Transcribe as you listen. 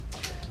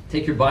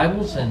Take your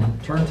Bibles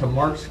and turn to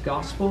Mark's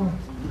Gospel.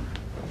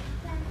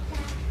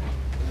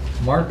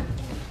 Mark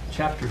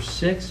chapter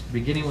 6,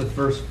 beginning with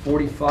verse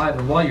 45.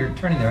 And while you're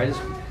turning there, I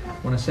just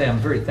want to say I'm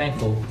very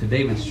thankful to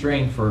David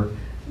Strain for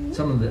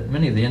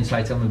many of the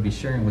insights I'm going to be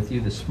sharing with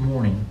you this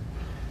morning.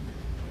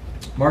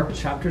 Mark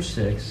chapter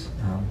 6,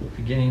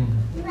 beginning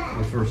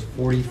with verse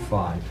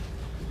 45.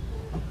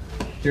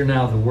 Hear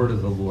now the word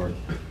of the Lord.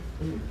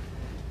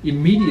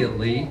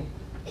 Immediately,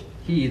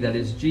 he, that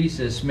is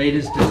Jesus, made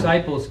his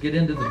disciples get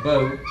into the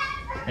boat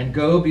and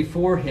go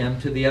before him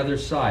to the other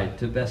side,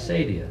 to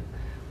Bethsaida,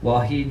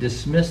 while he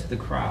dismissed the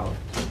crowd.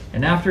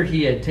 And after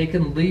he had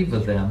taken leave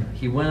of them,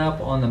 he went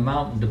up on the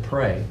mountain to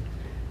pray.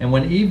 And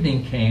when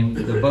evening came,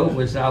 the boat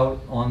was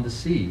out on the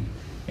sea,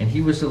 and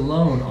he was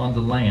alone on the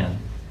land.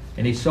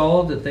 And he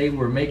saw that they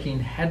were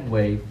making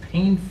headway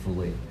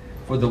painfully,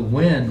 for the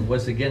wind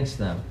was against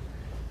them.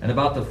 And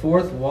about the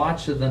fourth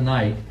watch of the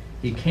night,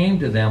 he came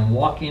to them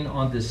walking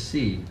on the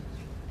sea.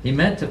 He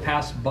meant to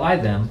pass by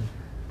them,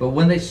 but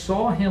when they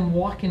saw him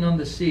walking on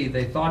the sea,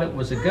 they thought it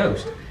was a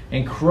ghost,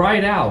 and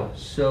cried out.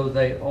 So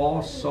they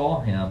all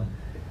saw him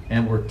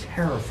and were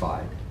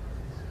terrified.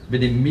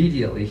 But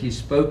immediately he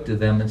spoke to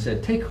them and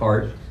said, "Take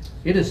heart,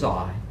 it is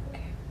I.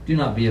 Do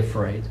not be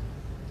afraid."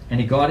 And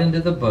he got into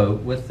the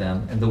boat with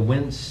them, and the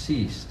wind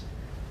ceased,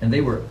 and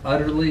they were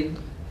utterly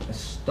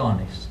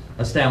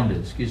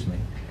astounded,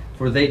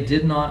 for they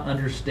did not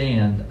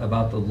understand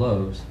about the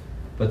loaves,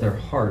 but their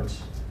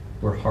hearts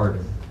were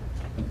hardened.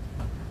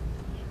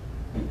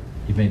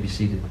 You may be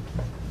seated.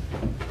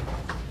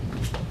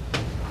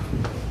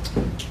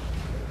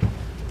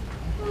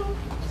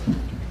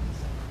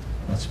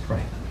 Let's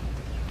pray.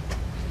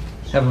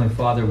 Heavenly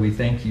Father, we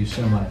thank you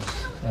so much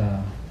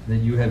that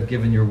you have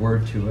given your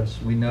word to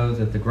us. We know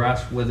that the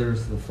grass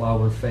withers, the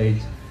flower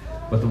fades,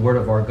 but the word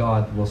of our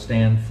God will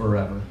stand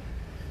forever.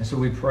 And so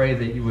we pray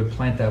that you would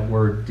plant that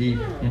word deep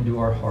into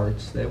our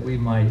hearts, that we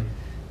might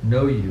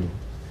know you,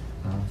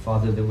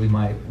 Father, that we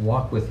might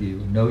walk with you,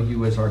 know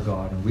you as our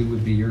God, and we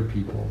would be your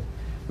people.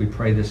 We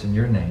pray this in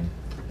your name.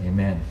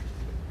 Amen.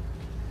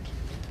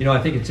 You know, I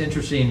think it's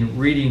interesting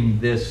reading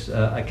this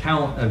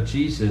account of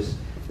Jesus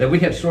that we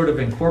have sort of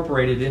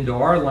incorporated into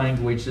our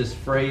language this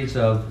phrase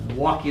of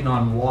walking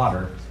on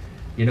water.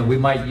 You know, we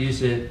might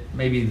use it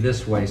maybe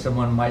this way.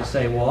 Someone might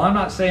say, well, I'm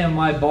not saying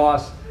my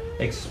boss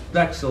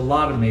expects a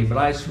lot of me, but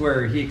I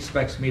swear he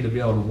expects me to be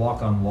able to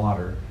walk on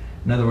water.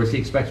 In other words, he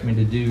expects me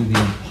to do the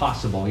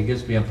impossible. He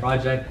gives me a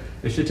project.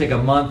 It should take a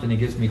month, and he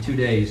gives me 2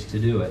 days to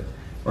do it.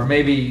 Or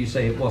maybe you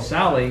say, well,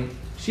 Sally,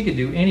 she could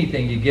do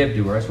anything you give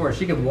to her. I swear,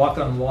 she could walk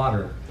on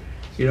water.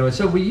 You know, and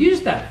so we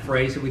use that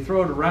phrase and we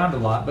throw it around a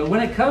lot. But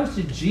when it comes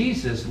to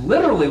Jesus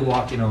literally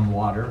walking on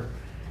water,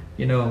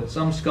 you know,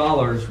 some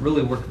scholars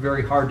really work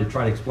very hard to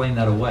try to explain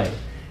that away.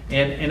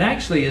 And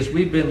actually, as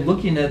we've been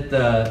looking at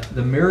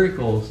the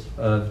miracles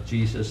of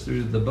Jesus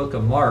through the book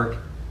of Mark,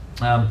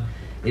 I've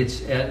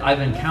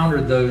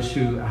encountered those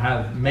who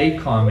have made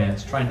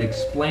comments trying to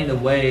explain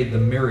away the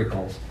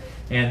miracles.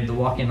 And the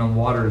walking on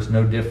water is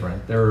no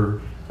different.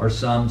 There are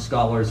some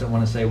scholars that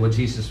want to say, well,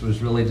 Jesus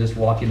was really just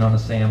walking on a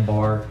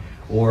sandbar.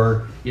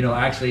 Or, you know,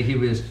 actually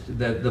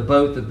the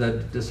boat that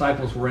the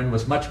disciples were in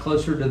was much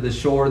closer to the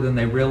shore than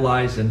they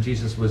realized, and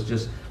Jesus was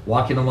just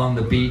walking along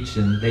the beach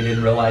and they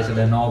didn't realize it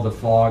in all the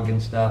fog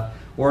and stuff.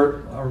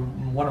 Or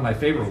one of my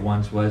favorite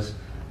ones was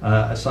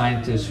a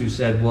scientist who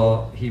said,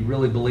 well, he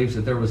really believes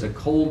that there was a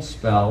cold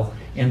spell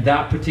in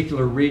that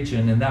particular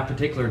region in that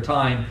particular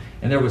time,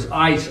 and there was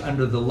ice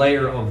under the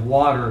layer of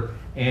water,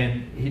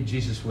 and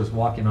Jesus was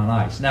walking on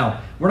ice.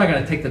 Now, we're not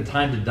going to take the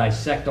time to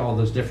dissect all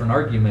those different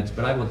arguments,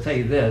 but I will tell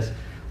you this.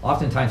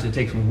 Oftentimes it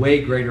takes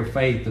way greater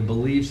faith to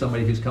believe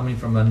somebody who's coming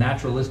from a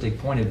naturalistic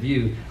point of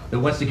view that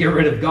wants to get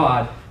rid of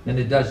God than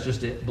it does just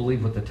to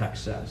believe what the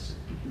text says.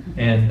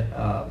 And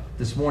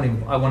this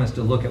morning I want us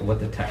to look at what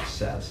the text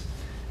says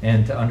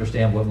and to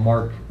understand what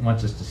Mark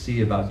wants us to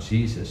see about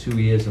Jesus, who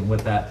he is, and what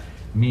that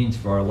means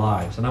for our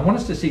lives. And I want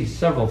us to see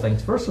several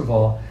things. First of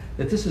all,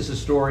 that this is a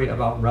story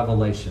about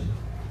revelation.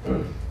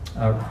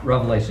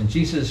 Revelation.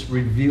 Jesus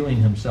revealing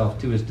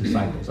himself to his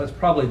disciples. That's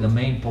probably the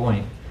main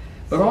point.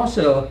 But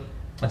also,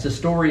 it's a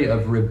story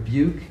of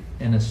rebuke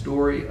and a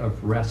story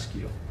of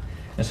rescue.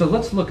 And so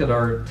let's look at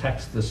our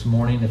text this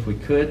morning, if we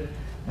could.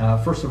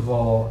 First of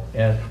all,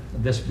 at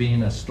this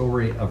being a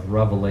story of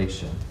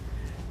revelation.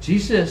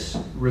 Jesus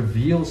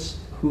reveals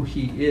who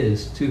he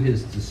is to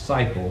his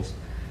disciples,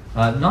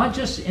 not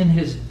just in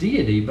his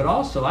deity, but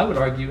also, I would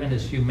argue, in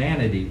his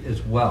humanity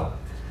as well.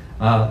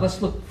 Let's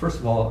look, first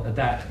of all, at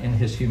that in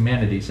his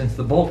humanity, since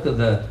the bulk of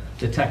the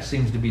text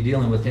seems to be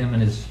dealing with him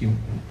in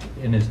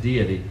his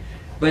deity.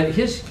 But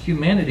his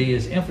humanity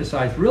is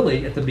emphasized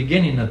really at the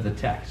beginning of the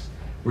text,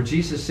 where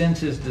Jesus sends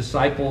his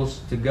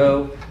disciples to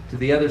go to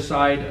the other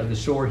side of the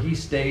shore. He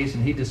stays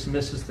and he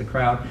dismisses the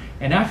crowd.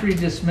 And after he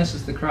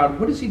dismisses the crowd,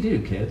 what does he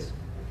do, kids?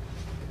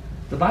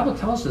 The Bible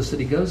tells us that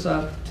he goes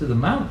up to the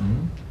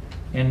mountain,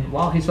 and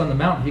while he's on the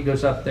mountain, he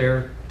goes up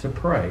there to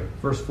pray.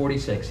 Verse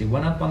 46, he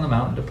went up on the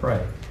mountain to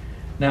pray.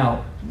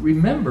 Now,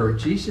 remember,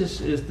 Jesus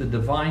is the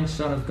divine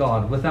Son of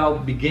God,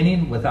 without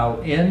beginning,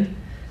 without end,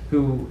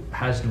 who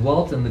has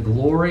dwelt in the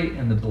glory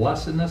and the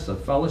blessedness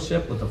of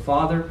fellowship with the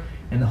Father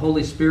and the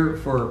Holy Spirit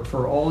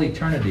for all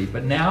eternity.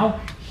 But now,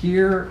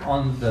 here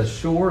on the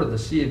shore of the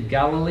Sea of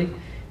Galilee,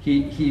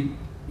 we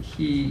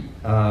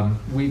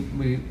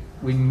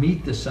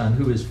meet the Son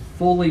who is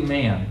fully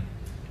man,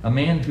 a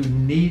man who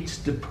needs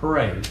to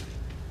pray,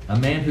 a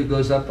man who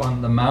goes up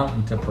on the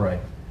mountain to pray.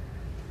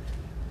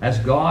 As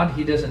God,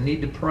 he doesn't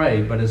need to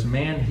pray, but as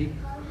man,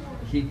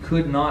 he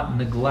could not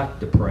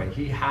neglect to pray.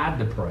 He had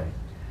to pray.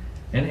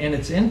 And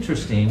it's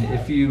interesting,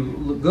 if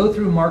you go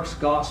through Mark's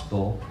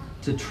gospel,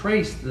 to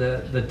trace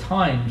the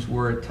times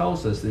where it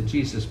tells us that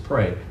Jesus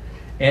prayed.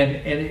 And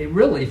it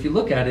really, if you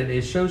look at it,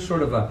 it shows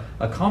sort of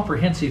a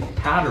comprehensive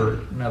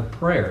pattern of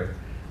prayer.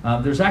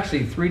 There's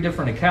actually 3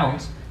 different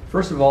accounts.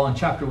 First of all, in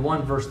chapter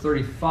 1, verse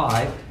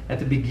 35, at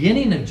the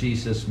beginning of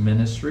Jesus'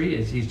 ministry,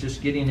 as he's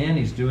just getting in,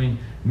 he's doing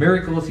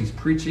miracles, he's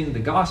preaching the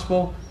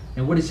gospel.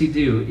 And what does he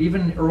do?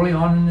 Even early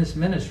on in his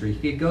ministry,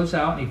 he goes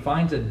out and he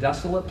finds a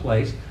desolate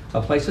place,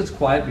 a place that's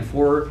quiet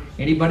before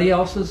anybody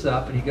else is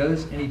up, and he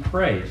goes and he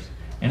prays.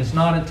 And it's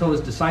not until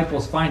his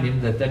disciples find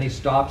him that then he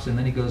stops and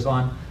then he goes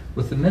on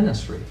with the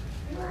ministry.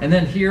 And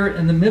then here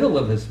in the middle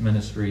of his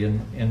ministry,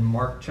 in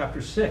Mark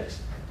chapter 6,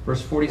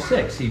 verse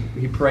 46,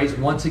 he prays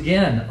once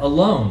again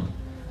alone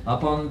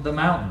up on the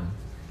mountain.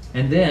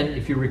 And then,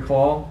 if you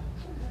recall,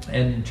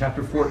 in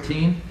chapter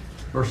 14,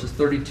 verses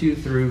 32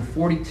 through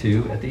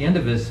 42, at the end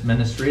of his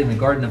ministry in the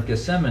Garden of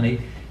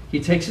Gethsemane, he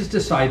takes his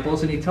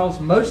disciples and he tells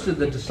most of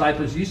the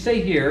disciples, you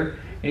stay here.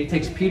 And he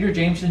takes Peter,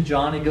 James, and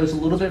John and goes a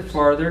little bit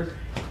farther.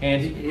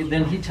 And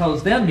then he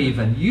tells them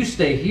even, you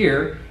stay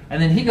here. And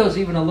then he goes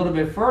even a little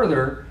bit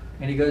further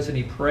and he goes and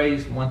he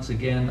prays once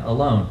again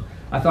alone.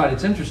 I thought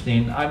it's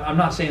interesting. I'm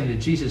not saying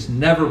that Jesus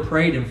never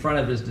prayed in front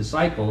of his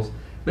disciples,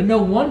 but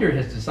no wonder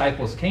his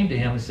disciples came to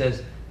him and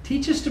says,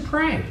 teach us to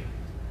pray.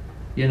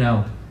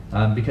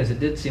 Because it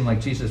did seem like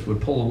Jesus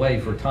would pull away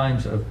for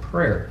times of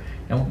prayer.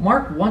 And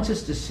Mark wants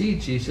us to see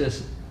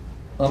Jesus,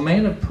 a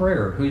man of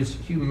prayer, whose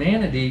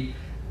humanity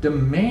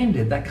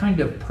demanded that kind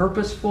of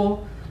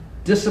purposeful,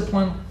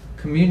 disciplined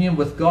communion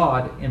with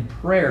God in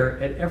prayer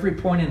at every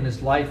point in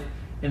his life,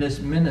 in his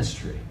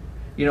ministry.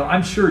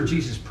 I'm sure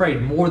Jesus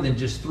prayed more than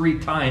just 3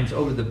 times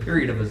over the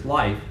period of his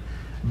life,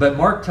 but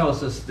Mark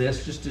tells us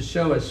this just to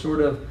show us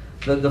sort of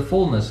the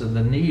fullness of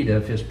the need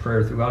of his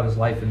prayer throughout his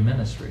life and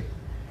ministry.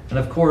 And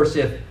of course,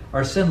 if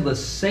our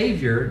sinless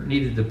Savior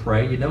needed to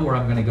pray, you know where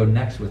I'm going to go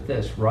next with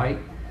this, right?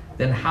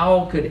 Then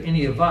how could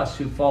any of us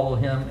who follow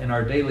him in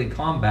our daily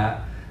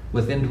combat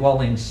with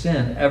indwelling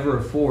sin ever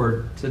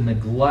afford to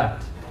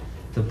neglect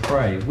to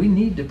pray? We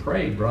need to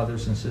pray,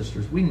 brothers and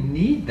sisters. We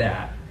need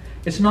that.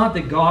 It's not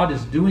that God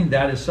is doing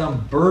that as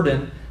some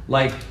burden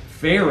like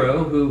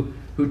Pharaoh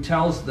who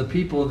tells the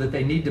people that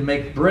they need to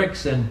make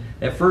bricks, and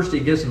at first he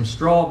gives them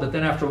straw, but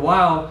then after a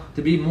while,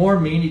 to be more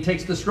mean, he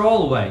takes the straw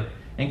away.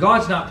 And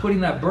God's not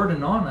putting that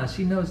burden on us.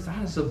 He knows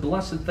that is a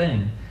blessed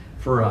thing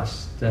for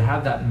us, to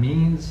have that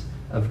means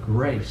of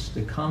grace,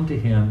 to come to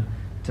him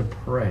to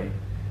pray.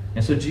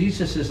 And so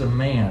Jesus is a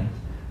man.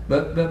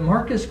 But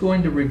Mark is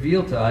going to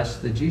reveal to us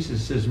that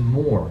Jesus is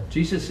more.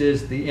 Jesus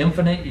is the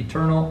infinite,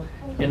 eternal,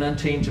 and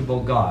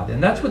unchangeable God.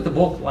 And that's what the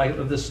bulk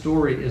of this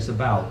story is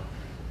about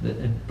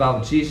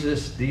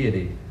Jesus'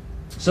 deity.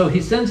 So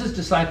he sends his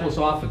disciples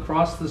off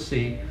across the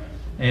sea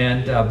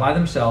and by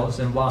themselves,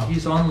 and while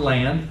he's on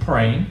land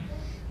praying,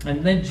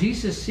 and then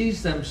Jesus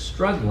sees them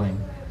struggling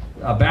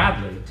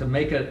badly to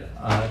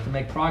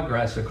make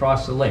progress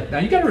across the lake. Now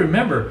you got to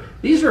remember,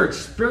 these are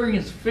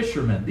experienced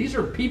fishermen. These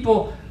are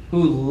people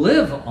who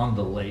live on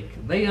the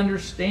lake. They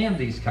understand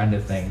these kind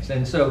of things,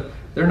 and so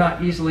they're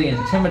not easily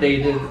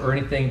intimidated or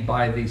anything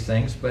by these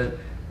things, but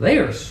they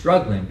are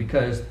struggling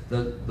because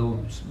the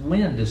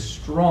wind is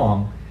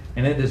strong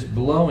and it is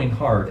blowing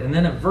hard. And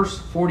then in verse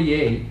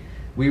 48,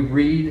 we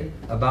read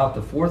about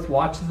the 4th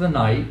watch of the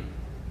night.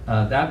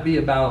 That'd be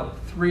about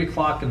 3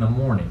 o'clock in the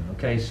morning.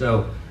 Okay,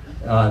 so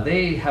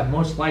they have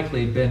most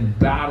likely been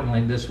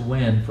battling this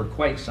wind for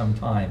quite some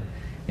time.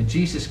 And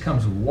Jesus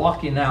comes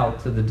walking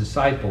out to the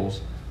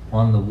disciples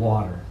on the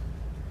water.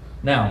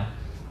 Now,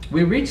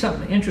 we read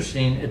something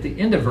interesting at the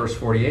end of verse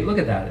 48. Look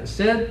at that. It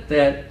said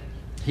that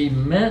he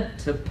meant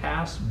to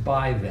pass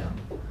by them.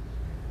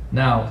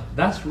 Now,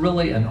 that's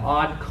really an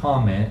odd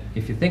comment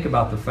if you think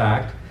about the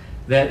fact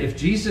that if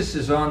Jesus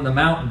is on the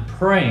mountain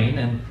praying,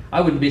 and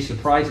I wouldn't be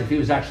surprised if he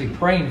was actually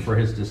praying for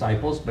his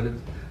disciples, but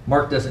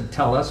Mark doesn't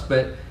tell us,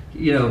 but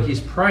he's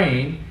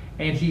praying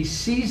and he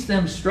sees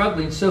them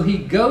struggling, so he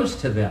goes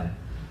to them.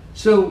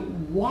 So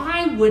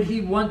why would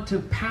he want to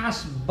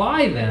pass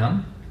by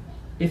them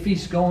if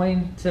he's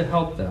going to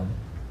help them?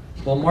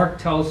 Well, Mark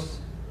tells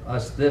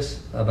us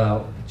this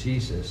about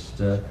Jesus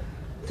to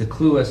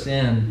clue us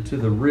in to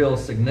the real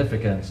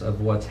significance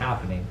of what's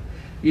happening.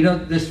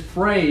 This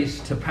phrase,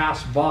 to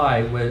pass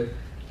by,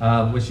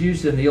 was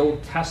used in the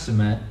Old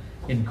Testament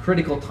in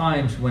critical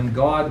times when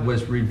God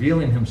was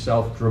revealing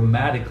himself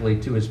dramatically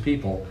to his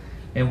people.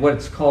 and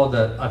what's called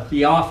a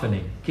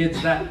theophany.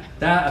 Kids, that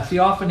a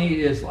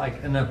theophany is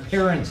like an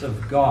appearance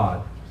of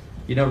God.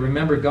 You know,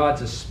 remember,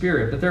 God's a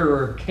spirit, but there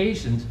are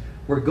occasions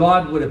where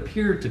God would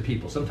appear to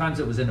people. Sometimes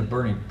it was in a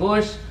burning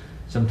bush.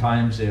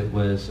 Sometimes it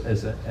was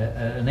as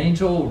an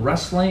angel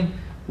wrestling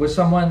with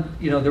someone.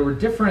 You know, there were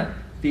different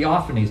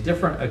theophanies,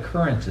 different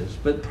occurrences.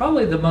 But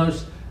probably the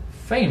most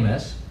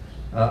famous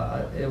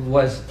it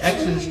was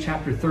Exodus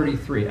chapter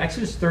 33.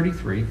 Exodus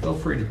 33, feel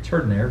free to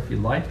turn there if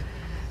you'd like.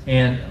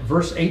 And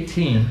verse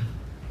 18.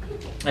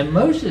 And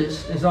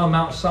Moses is on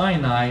Mount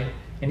Sinai,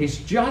 and he's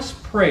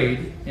just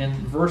prayed in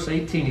verse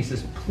 18. He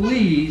says,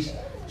 please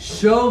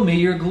show me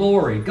your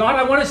glory. God,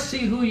 I want to see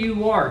who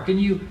you are. Can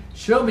you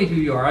show me who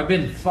you are? I've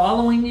been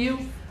following you.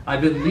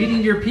 I've been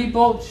leading your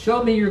people.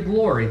 Show me your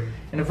glory.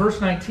 And in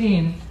verse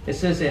 19, it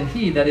says, and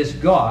he, that is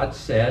God,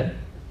 said,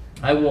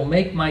 I will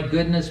make my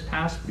goodness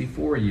pass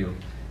before you.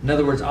 In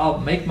other words, I'll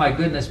make my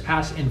goodness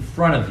pass in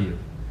front of you.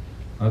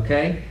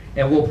 Okay?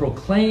 And will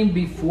proclaim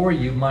before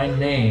you my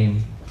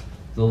name,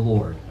 the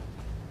Lord.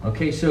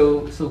 Okay,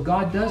 so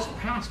God does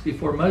pass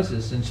before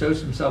Moses and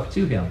shows himself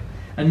to him.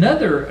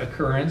 Another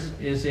occurrence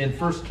is in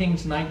 1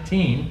 Kings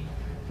 19,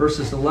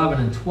 verses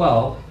 11 and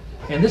 12.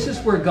 And this is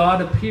where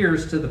God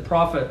appears to the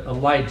prophet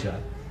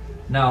Elijah.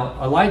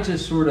 Now,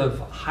 Elijah's sort of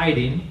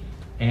hiding,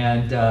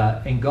 and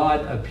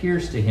God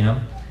appears to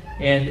him.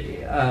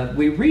 And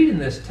we read in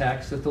this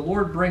text that the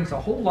Lord brings a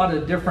whole lot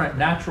of different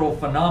natural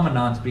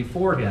phenomenons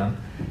before him.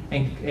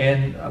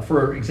 And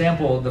for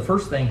example, the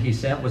first thing he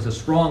sent was a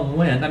strong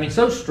wind. I mean,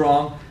 so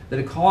strong that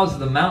it caused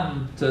the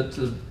mountain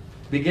to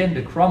begin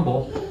to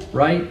crumble,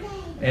 right?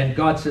 And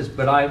God says,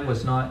 but I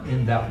was not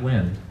in that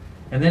wind.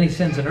 And then he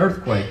sends an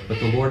earthquake, but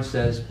the Lord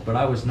says, but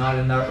I was not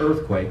in that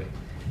earthquake.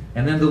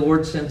 And then the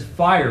Lord sends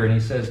fire, and he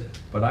says,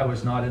 but I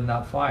was not in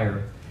that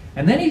fire.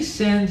 And then he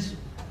sends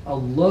a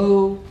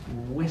low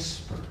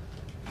whisper.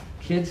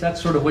 Kids,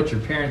 that's sort of what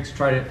your parents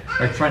are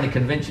trying to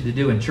convince you to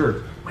do in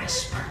church.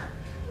 Whisper.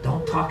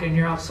 Don't talk in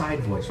your outside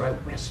voice, right?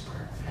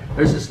 Whisper.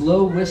 There's this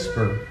low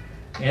whisper,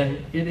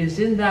 and it is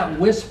in that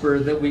whisper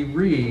that we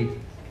read,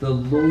 the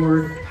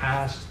Lord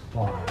passed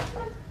by.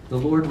 The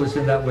Lord was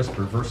in that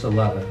whisper, verse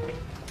 11.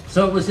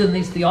 So it was in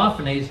these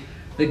theophanies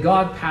that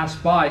God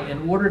passed by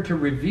in order to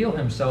reveal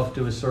himself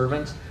to his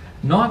servants,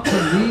 not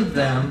to leave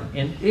them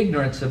in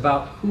ignorance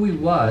about who he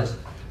was,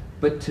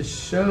 but to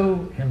show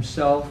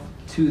himself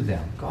to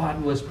them.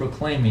 God was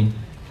proclaiming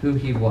who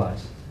he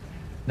was.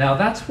 Now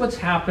that's what's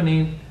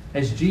happening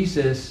as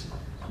Jesus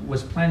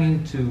was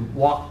planning to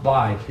walk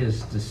by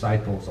his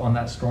disciples on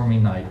that stormy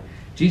night.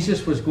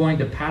 Jesus was going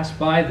to pass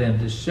by them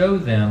to show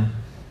them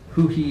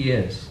who he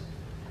is.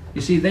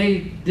 You see, they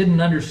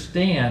didn't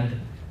understand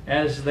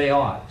as they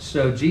ought.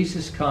 So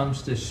Jesus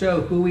comes to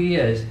show who he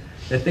is,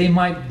 that they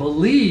might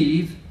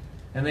believe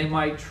and they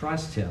might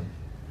trust him.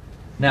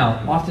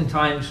 Now,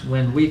 oftentimes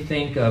when we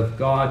think of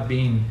God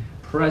being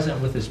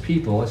present with his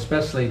people,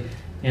 especially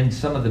in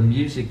some of the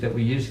music that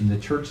we use in the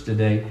church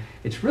today,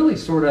 it's really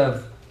sort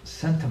of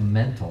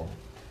sentimental.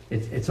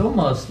 It's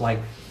almost like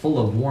full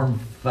of warm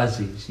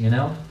fuzzies, you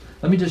know?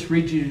 Let me just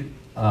read you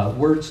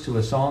words to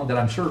a song that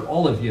I'm sure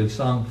all of you have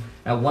sung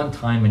at one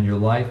time in your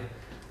life.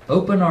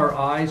 Open our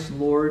eyes,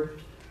 Lord.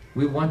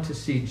 We want to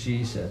see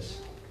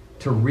Jesus,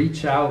 to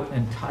reach out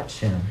and touch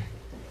him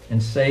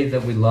and say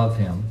that we love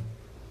him.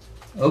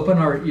 Open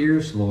our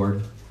ears,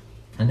 Lord,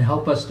 and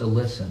help us to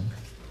listen.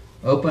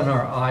 Open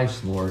our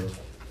eyes, Lord.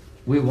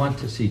 We want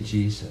to see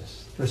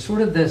Jesus. There's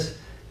sort of this,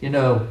 you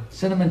know,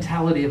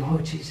 sentimentality of, oh,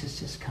 Jesus,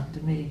 just come to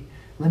me.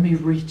 Let me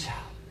reach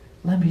out.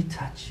 Let me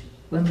touch you.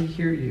 Let me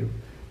hear you.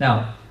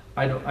 Now,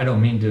 I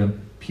don't mean to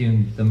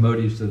impugn the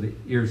motives of the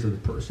ears of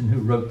the person who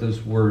wrote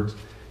those words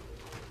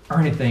or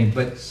anything,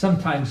 but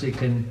sometimes it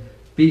can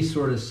be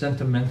sort of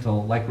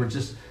sentimental, like we're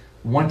just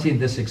wanting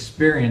this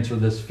experience or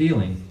this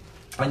feeling.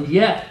 And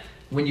yet,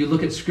 when you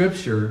look at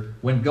Scripture,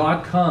 when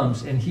God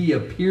comes and he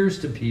appears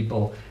to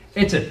people,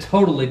 it's a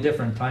totally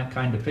different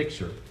kind of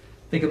picture.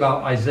 Think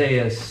about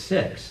Isaiah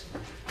 6,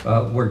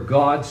 where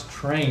God's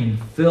train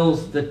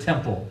fills the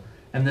temple,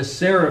 and the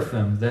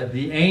seraphim,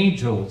 the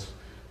angels,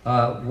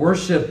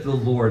 worship the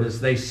Lord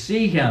as they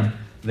see him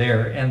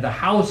there. And the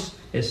house,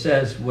 it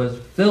says, was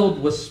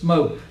filled with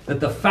smoke, that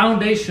the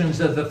foundations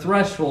of the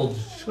threshold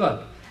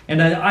shook.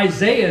 And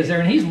Isaiah is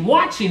there, and he's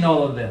watching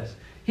all of this.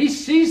 He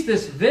sees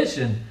this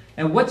vision,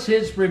 and what's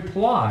his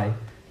reply?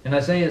 In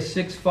Isaiah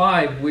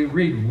 6:5, we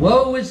read,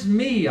 woe is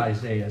me,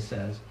 Isaiah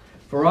says,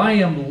 for I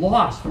am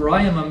lost, for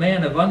I am a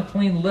man of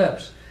unclean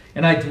lips,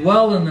 and I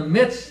dwell in the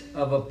midst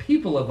of a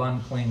people of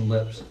unclean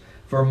lips.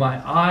 For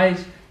my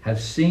eyes have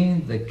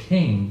seen the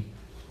King,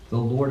 the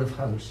Lord of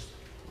hosts.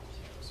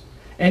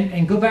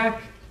 And go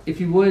back, if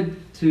you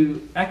would,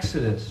 to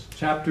Exodus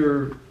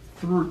chapter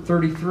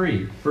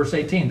 33, verse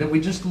 18, that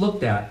we just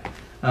looked at,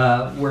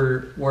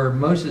 where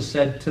Moses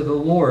said to the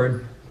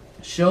Lord,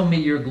 show me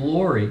your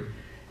glory.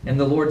 And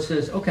the Lord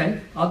says,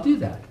 okay, I'll do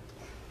that.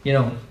 You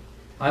know,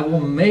 I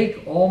will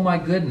make all my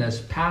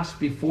goodness pass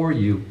before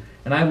you,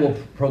 and I will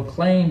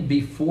proclaim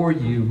before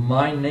you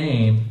my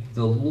name,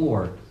 the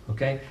Lord.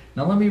 Okay?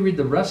 Now let me read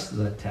the rest of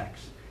the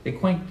text.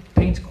 It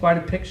paints quite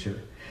a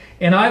picture.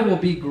 And I will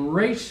be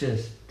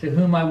gracious to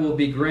whom I will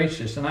be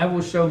gracious, and I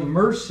will show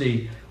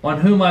mercy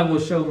on whom I will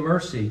show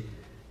mercy.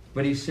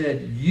 But he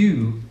said,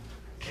 you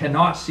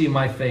cannot see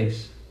my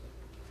face,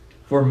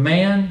 for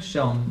man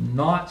shall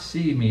not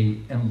see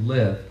me and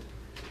live.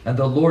 And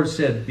the Lord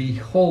said,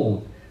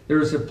 behold,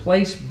 there is a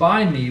place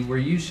by me where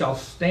you shall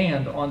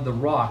stand on the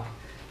rock.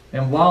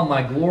 And while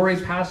my glory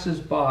passes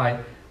by,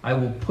 I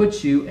will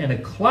put you in a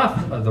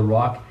cleft of the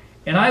rock,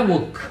 and I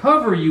will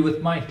cover you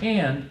with my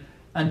hand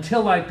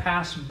until I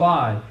pass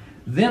by.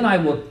 Then I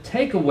will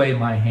take away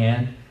my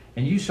hand,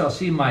 and you shall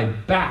see my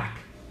back,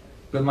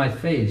 but my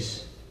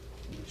face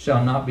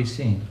shall not be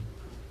seen.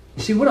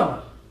 You see, what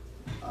a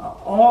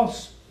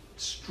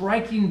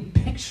all-striking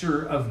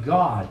picture of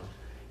God.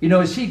 You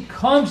know, as he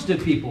comes to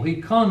people, he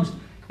comes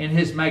in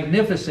his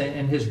magnificence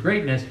and his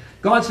greatness.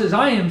 God says,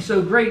 I am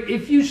so great.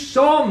 If you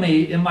saw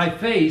me in my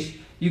face,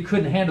 you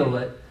couldn't handle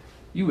it.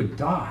 You would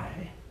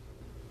die.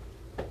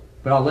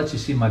 But I'll let you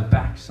see my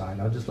backside.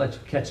 I'll just let you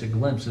catch a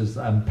glimpse as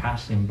I'm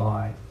passing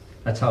by.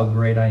 That's how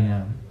great I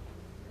am.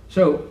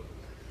 So,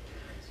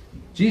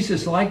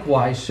 Jesus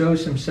likewise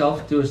shows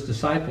himself to his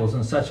disciples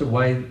in such a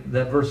way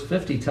that verse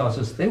 50 tells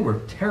us they were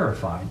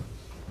terrified.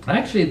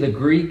 Actually, the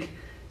Greek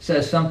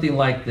says something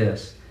like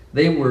this.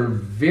 They were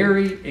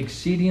very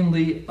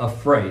exceedingly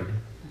afraid.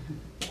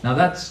 Now,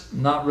 that's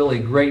not really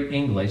great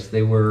English.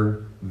 They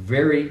were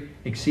very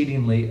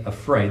exceedingly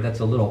afraid. That's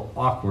a little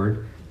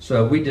awkward.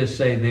 So we just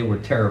say they were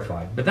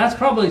terrified. But that's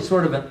probably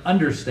sort of an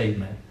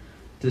understatement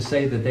to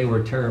say that they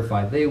were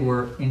terrified. They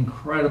were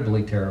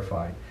incredibly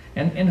terrified.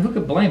 And who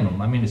could blame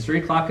them? I mean, it's 3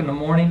 o'clock in the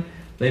morning.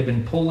 They've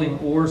been pulling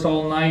oars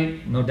all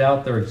night. No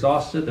doubt they're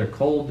exhausted, they're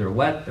cold, they're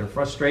wet, they're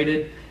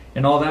frustrated,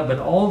 and all that. But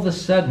all of a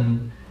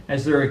sudden,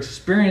 as they're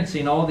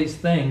experiencing all these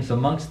things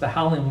amongst the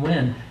howling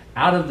wind,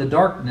 out of the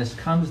darkness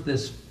comes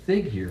this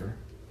figure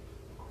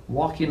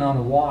walking on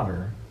the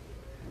water,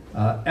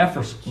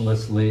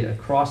 effortlessly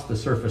across the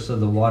surface of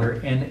the water.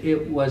 And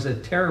it was a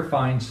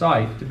terrifying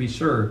sight, to be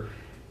sure.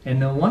 And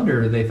no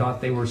wonder they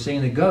thought they were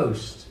seeing a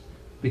ghost,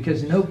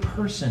 because no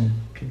person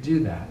could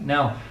do that.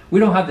 Now, we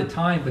don't have the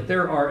time, but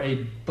there are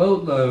a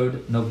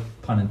boatload, no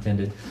pun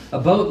intended, a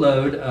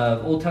boatload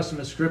of Old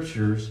Testament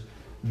scriptures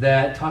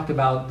that talk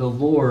about the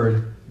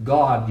Lord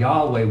God,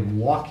 Yahweh,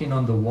 walking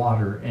on the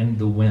water and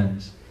the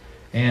winds.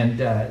 And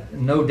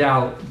no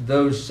doubt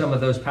some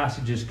of those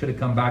passages could have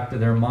come back to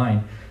their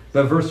mind.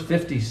 But verse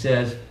 50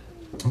 says,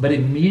 but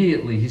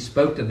immediately he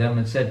spoke to them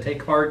and said,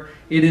 take heart,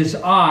 it is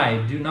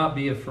I, do not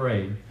be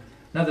afraid.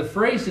 Now the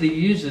phrase that he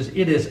uses,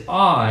 it is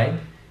I,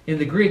 in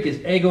the Greek is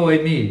ego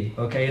eimi,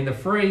 okay? And the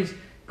phrase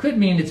could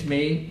mean it's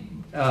me,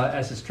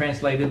 as it's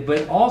translated,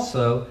 but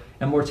also,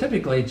 and more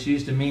typically, it's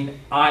used to mean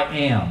I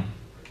am,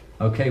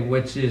 okay?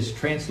 Which is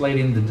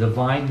translating the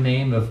divine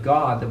name of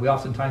God that we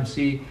oftentimes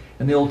see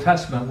in the Old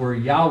Testament, where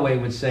Yahweh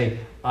would say,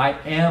 I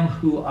am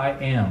who I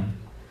am.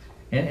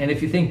 And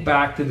if you think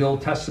back to the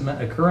Old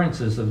Testament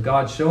occurrences of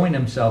God showing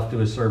himself to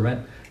his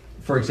servant,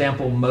 for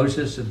example,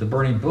 Moses at the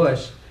burning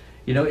bush,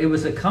 you know, it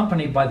was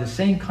accompanied by the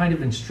same kind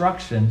of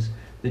instructions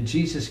that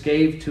Jesus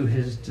gave to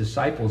his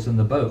disciples in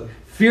the boat.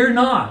 Fear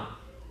not.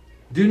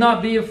 Do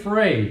not be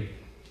afraid.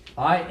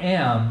 I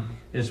am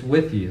is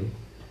with you.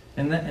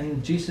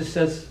 And Jesus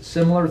says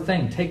similar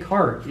thing. Take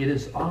heart. It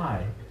is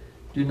I.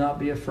 Do not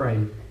be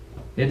afraid.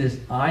 It is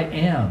I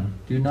am.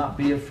 Do not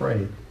be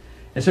afraid.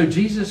 And so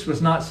Jesus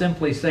was not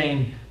simply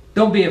saying,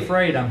 don't be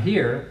afraid, I'm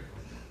here.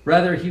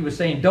 Rather, he was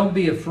saying, don't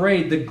be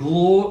afraid. The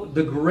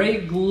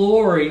great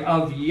glory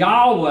of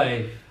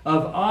Yahweh,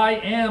 of I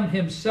am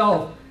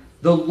himself,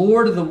 the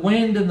Lord of the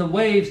wind and the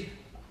waves,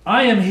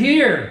 I am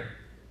here.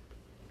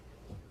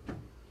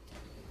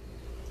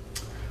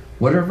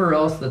 Whatever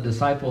else the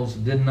disciples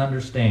didn't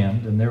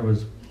understand, and there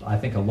was, I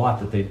think, a lot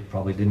that they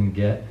probably didn't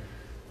get,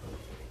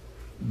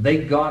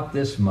 they got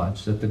this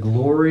much, that the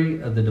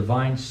glory of the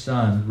divine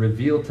Son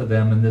revealed to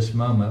them in this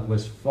moment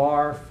was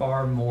far,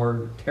 far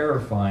more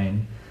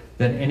terrifying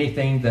than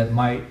anything that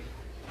might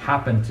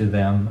happen to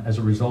them as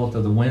a result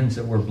of the winds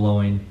that were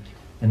blowing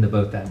in the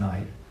boat that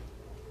night.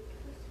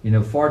 You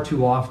know, far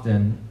too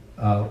often,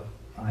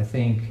 I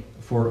think,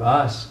 for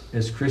us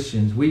as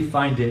Christians, we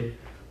find it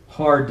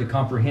hard to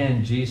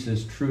comprehend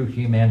Jesus' true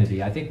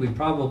humanity. I think we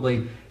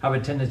probably have a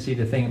tendency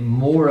to think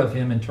more of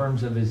him in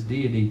terms of his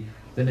deity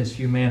than his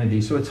humanity.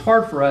 So it's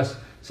hard for us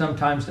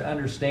sometimes to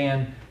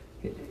understand,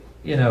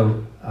 you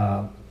know,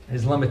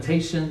 his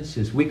limitations,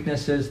 his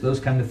weaknesses,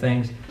 those kind of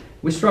things.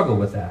 We struggle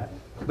with that.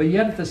 But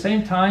yet at the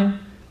same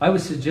time, I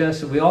would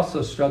suggest that we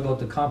also struggle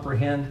to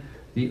comprehend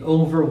the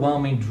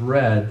overwhelming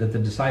dread that the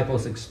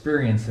disciples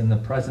experienced in the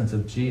presence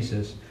of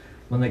Jesus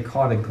when they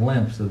caught a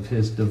glimpse of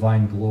his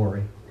divine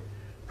glory.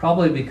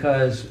 Probably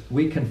because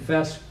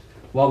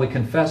while we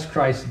confess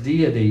Christ's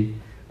deity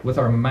with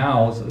our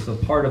mouths as a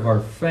part of our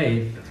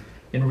faith,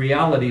 in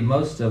reality,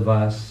 most of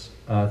us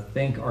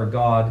think our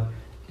God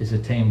is a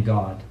tame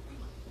God.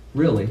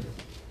 Really,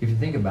 if you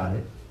think about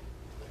it.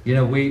 You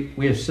know,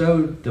 we have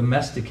so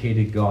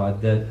domesticated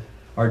God that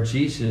our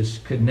Jesus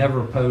could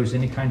never pose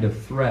any kind of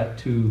threat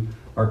to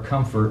our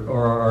comfort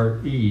or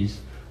our ease.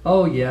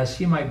 Oh yes,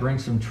 he might bring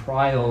some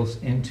trials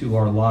into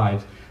our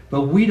lives,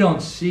 but we don't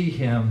see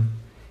him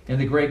in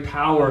the great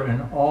power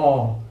and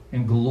awe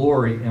and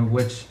glory in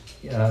which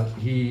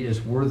he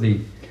is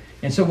worthy.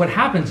 And so what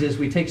happens is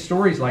we take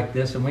stories like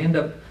this and we end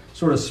up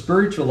sort of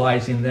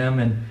spiritualizing them,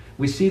 and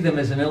we see them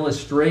as an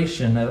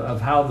illustration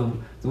of how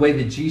the way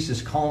that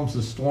Jesus calms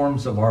the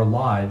storms of our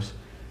lives,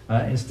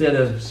 instead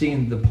of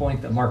seeing the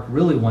point that Mark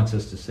really wants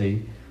us to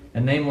see,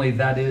 and namely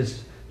that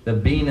is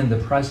that being in the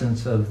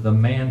presence of the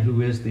man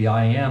who is the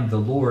I Am, the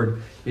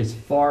Lord, is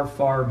far,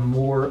 far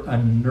more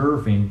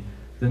unnerving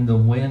than the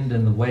wind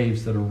and the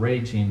waves that are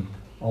raging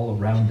all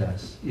around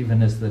us,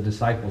 even as the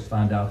disciples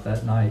found out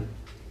that night.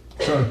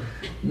 So,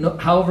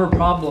 however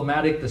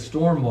problematic the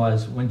storm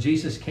was, when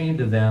Jesus came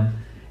to them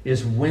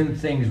is when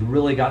things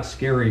really got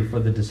scary for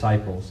the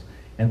disciples.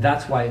 And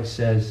that's why it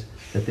says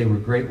that they were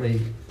greatly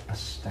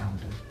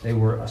astounded. They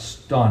were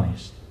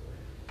astonished.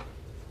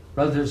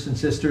 Brothers and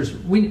sisters,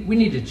 we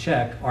need to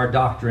check our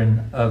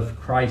doctrine of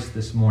Christ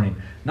this morning.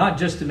 Not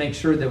just to make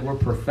sure that we're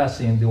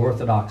professing the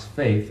Orthodox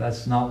faith.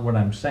 That's not what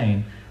I'm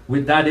saying.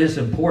 That is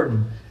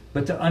important.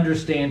 But to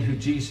understand who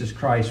Jesus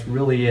Christ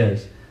really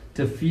is.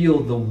 To feel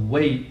the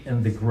weight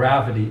and the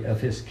gravity of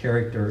his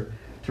character.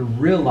 To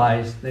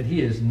realize that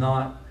he is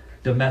not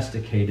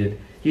domesticated.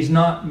 He's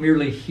not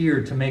merely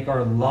here to make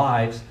our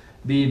lives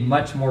be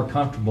much more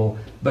comfortable.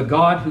 But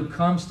God, who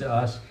comes to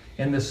us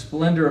in the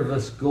splendor of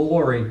his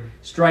glory,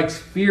 strikes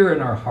fear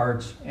in our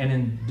hearts, and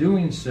in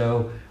doing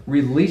so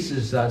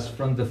releases us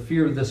from the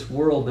fear of this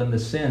world and the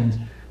sins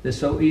that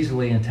so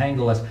easily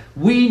entangle us.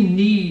 We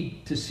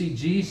need to see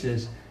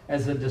Jesus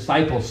as the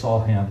disciples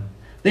saw him.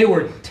 They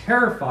were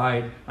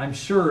terrified, I'm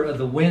sure, of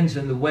the winds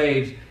and the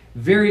waves,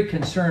 very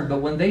concerned,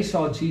 but when they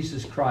saw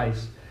Jesus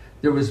Christ,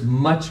 there was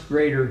much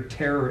greater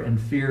terror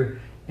and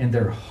fear in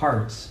their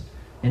hearts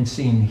in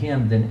seeing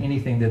him than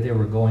anything that they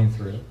were going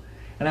through.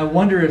 And I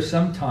wonder if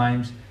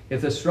sometimes,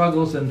 if the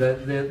struggles and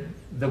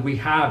that we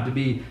have to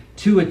be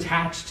too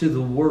attached to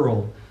the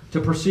world,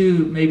 to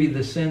pursue maybe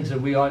the sins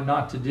that we ought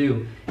not to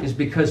do, is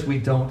because we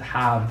don't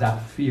have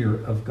that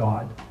fear of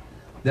God.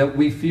 That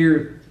we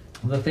fear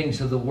the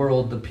things of the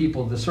world, the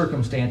people, the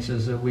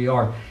circumstances that we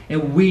are.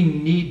 And we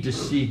need to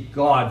see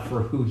God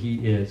for who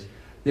he is,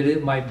 that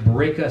it might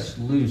break us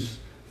loose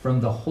from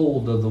the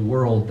hold of the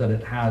world that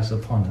it has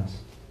upon us.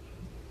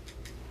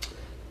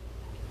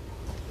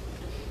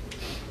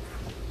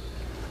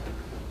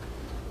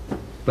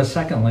 But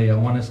secondly, I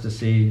want us to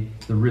see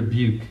the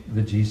rebuke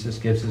that Jesus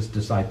gives his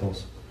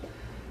disciples.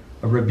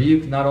 A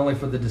rebuke not only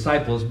for the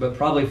disciples, but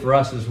probably for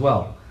us as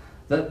well.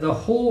 The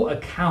whole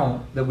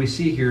account that we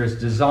see here is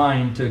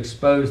designed to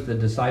expose the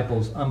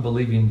disciples'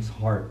 unbelieving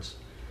hearts.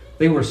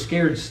 They were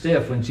scared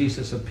stiff when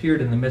Jesus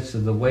appeared in the midst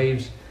of the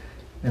waves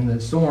and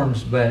the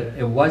storms, but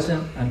it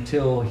wasn't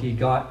until he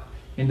got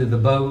into the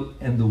boat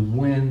and the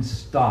wind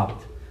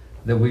stopped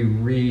that we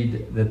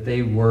read that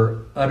they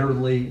were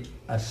utterly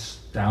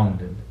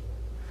astounded.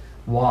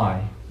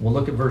 Why? Well,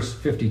 look at verse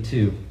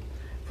 52.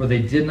 For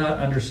they did not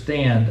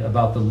understand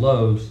about the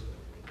loaves,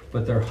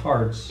 but their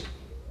hearts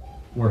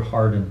were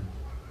hardened.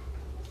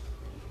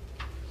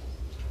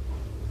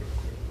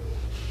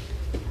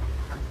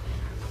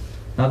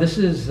 Now, this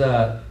is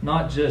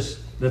not just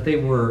that they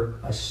were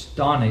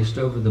astonished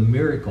over the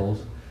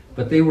miracles,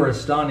 but they were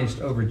astonished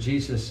over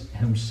Jesus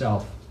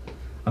himself.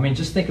 I mean,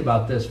 just think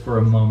about this for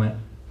a moment.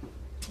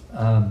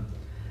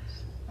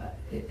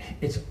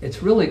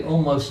 It's really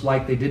almost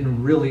like they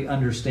didn't really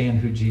understand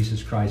who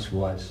Jesus Christ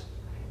was.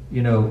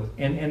 You know,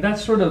 and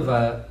that's sort of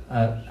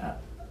a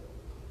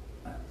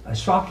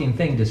shocking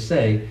thing to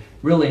say,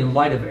 really, in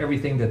light of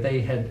everything that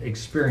they had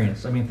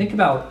experienced. I mean, think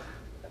about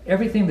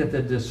everything that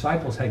the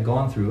disciples had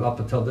gone through up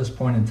until this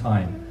point in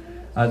time.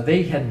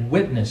 They had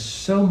witnessed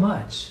so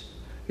much.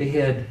 They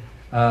had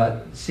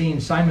seen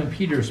Simon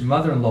Peter's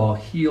mother-in-law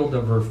healed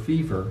of her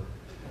fever.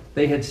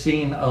 They had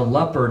seen a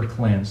leopard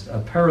cleansed, a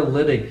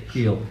paralytic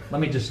healed.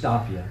 Let me just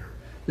stop you.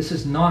 This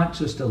is not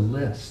just a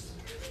list,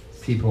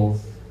 people.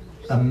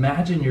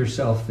 Imagine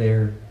yourself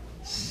there,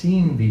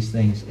 seeing these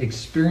things,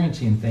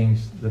 experiencing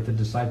things that the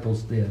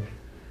disciples did.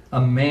 A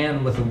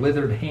man with a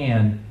withered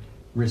hand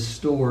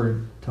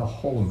restored to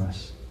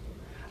wholeness.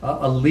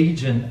 A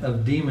legion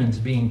of demons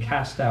being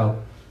cast out.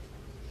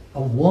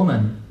 A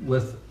woman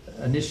with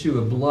an issue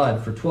of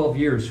blood for 12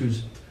 years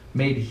who's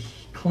made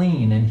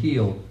clean and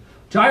healed.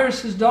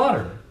 Jairus'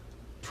 daughter,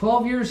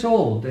 12 years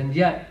old, and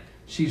yet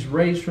she's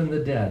raised from the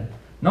dead.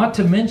 Not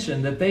to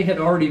mention that they had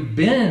already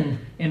been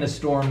in a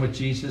storm with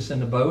Jesus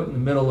in a boat in the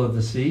middle of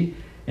the sea,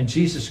 and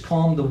Jesus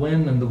calmed the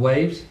wind and the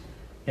waves.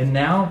 And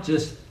now,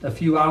 just a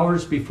few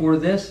hours before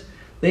this,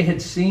 they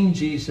had seen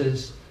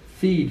Jesus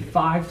feed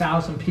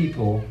 5,000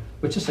 people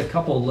with just a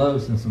couple of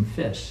loaves and some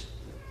fish,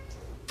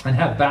 and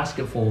have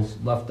basketfuls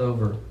left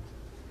over.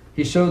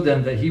 He showed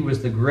them that he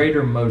was the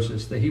greater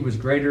Moses, that he was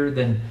greater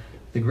than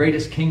the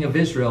greatest king of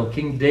Israel,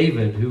 King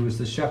David, who was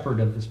the shepherd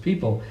of his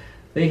people.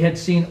 They had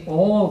seen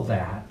all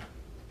that,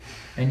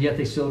 and yet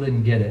they still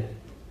didn't get it.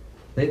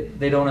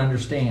 They don't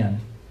understand.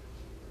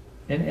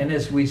 And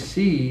as we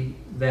see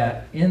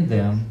that in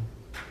them,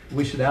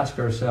 we should ask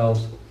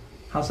ourselves,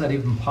 how's that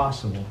even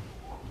possible?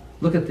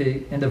 Look at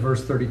the end of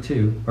verse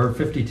 32, or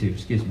 52,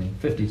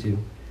 52.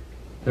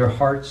 Their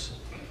hearts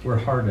were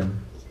hardened.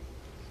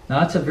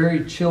 Now that's a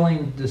very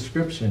chilling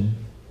description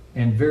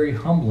and very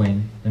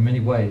humbling in many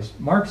ways.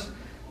 Mark's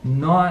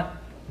not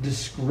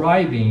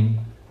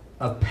describing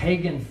a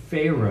pagan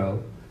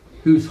Pharaoh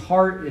whose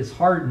heart is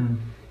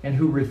hardened and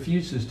who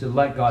refuses to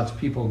let God's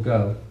people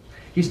go.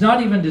 He's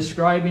not even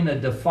describing a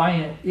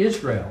defiant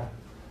Israel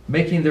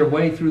making their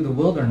way through the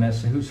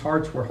wilderness and whose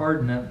hearts were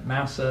hardened at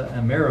Massa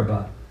and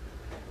Meribah.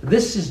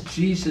 This is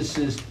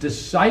Jesus'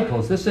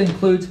 disciples. This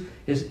includes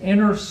his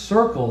inner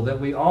circle that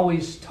we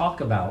always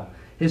talk about.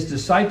 His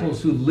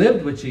disciples who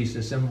lived with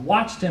Jesus and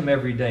watched him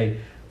every day.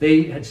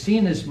 They had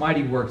seen his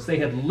mighty works. They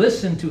had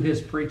listened to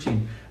his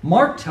preaching.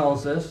 Mark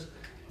tells us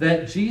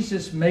that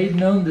Jesus made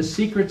known the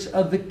secrets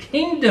of the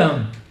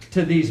kingdom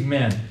to these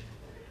men.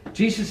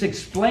 Jesus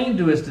explained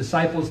to his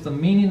disciples the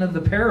meaning of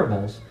the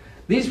parables.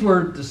 These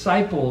were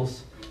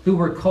disciples who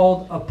were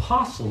called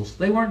apostles.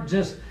 They weren't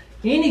just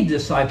any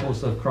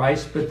disciples of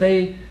Christ, but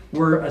they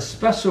were a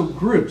special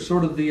group,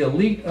 sort of the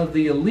elite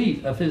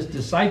of his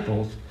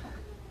disciples.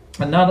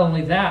 And not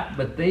only that,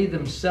 but they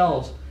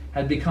themselves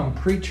had become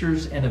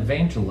preachers and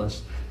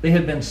evangelists. They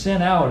had been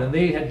sent out and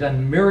they had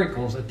done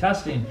miracles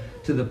attesting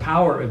to the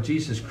power of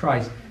Jesus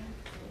Christ.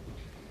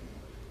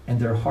 And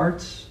their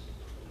hearts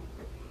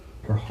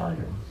were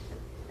hardened.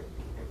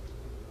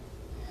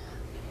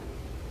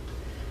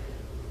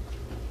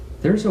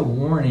 There's a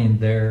warning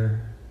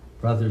there,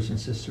 brothers and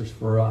sisters,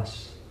 for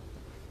us.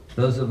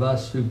 Those of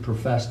us who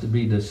profess to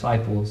be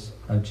disciples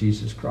of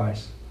Jesus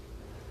Christ.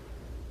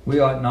 We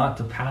ought not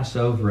to pass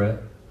over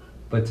it,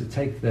 but to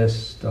take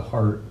this to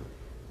heart.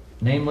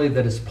 Namely,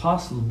 that it's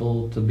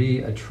possible to be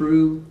a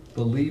true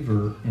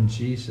believer in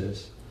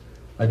Jesus.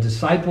 A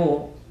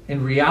disciple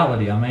in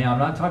reality. I'm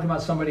not talking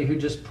about somebody who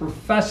just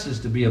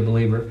professes to be a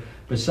believer,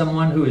 but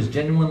someone who is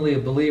genuinely a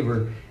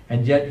believer,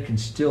 and yet you can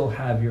still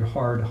have your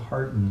heart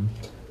hardened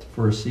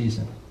for a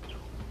season.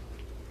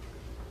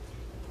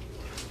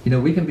 You know,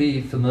 we can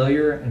be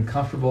familiar and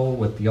comfortable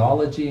with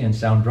theology and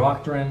sound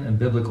doctrine and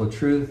biblical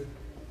truth,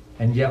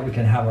 and yet we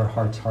can have our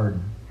hearts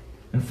hardened.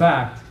 In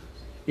fact,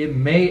 it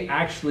may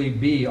actually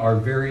be our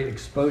very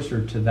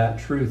exposure to that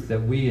truth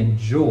that we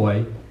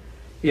enjoy.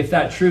 If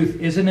that truth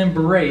isn't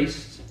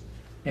embraced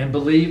and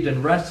believed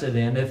and rested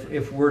in,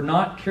 if we're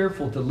not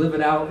careful to live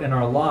it out in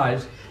our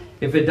lives,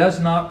 if it does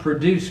not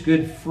produce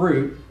good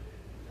fruit,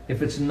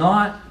 if it's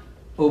not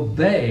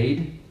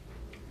obeyed,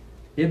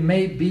 it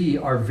may be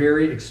our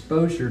very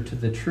exposure to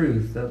the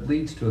truth that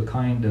leads to a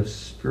kind of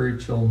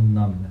spiritual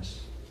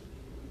numbness.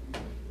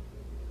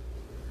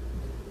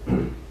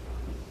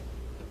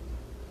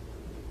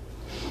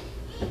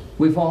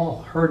 We've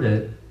all heard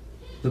it,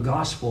 the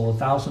gospel,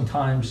 1,000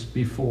 times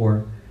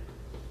before,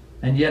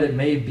 and yet it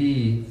may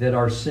be that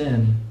our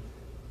sin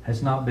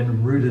has not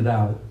been rooted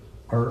out,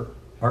 or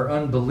our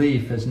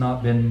unbelief has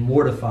not been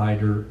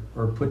mortified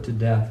or put to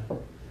death.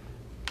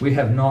 We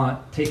have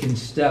not taken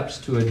steps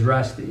to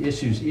address the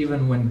issues,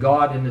 even when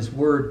God in his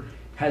word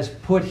has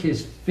put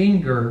his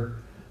finger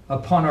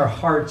upon our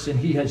hearts and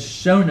he has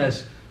shown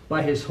us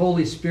by his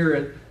Holy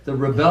Spirit the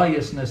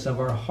rebelliousness of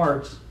our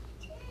hearts.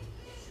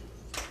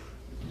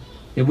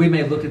 And we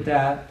may look at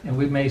that and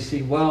we may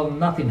see, well,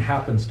 nothing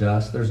happens to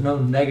us. There's no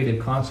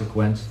negative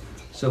consequence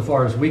so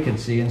far as we can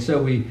see. And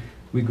so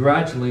we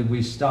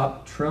gradually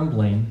stop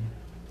trembling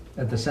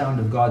at the sound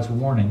of God's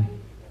warning.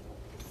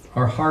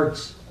 Our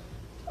hearts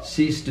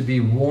cease to be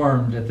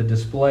warmed at the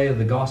display of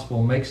the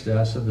gospel makes to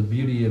us of the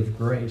beauty of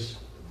grace.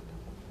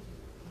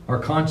 Our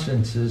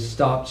consciences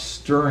stop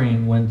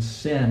stirring when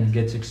sin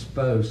gets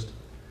exposed.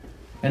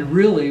 And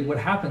really what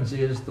happens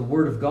is the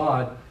Word of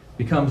God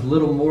becomes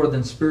little more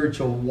than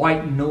spiritual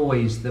white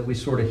noise that we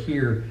sort of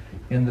hear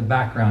in the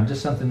background,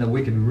 just something that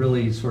we could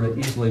really sort of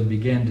easily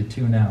begin to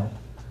tune out.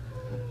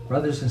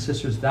 Brothers and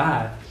sisters,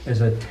 that is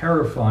a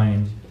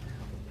terrifying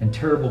and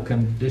terrible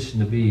condition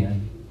to be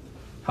in.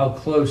 How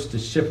close to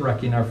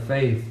shipwrecking our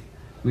faith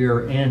we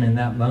are in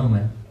that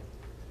moment.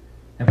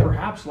 And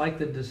perhaps like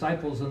the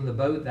disciples in the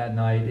boat that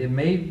night, it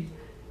may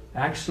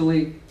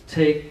actually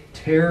take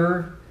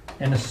terror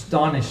and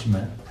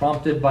astonishment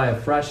prompted by a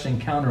fresh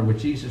encounter with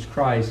Jesus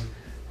Christ,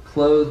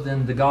 clothed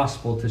in the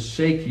gospel, to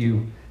shake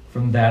you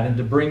from that and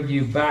to bring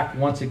you back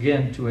once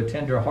again to a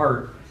tender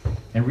heart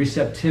and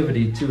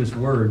receptivity to his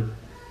word,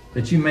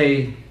 that you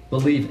may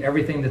believe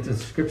everything that the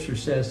scripture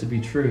says to be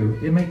true.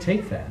 It may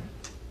take that.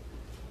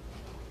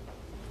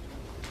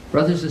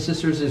 Brothers and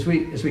sisters, as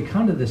we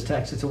come to this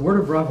text, it's a word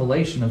of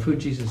revelation of who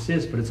Jesus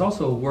is, but it's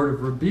also a word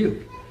of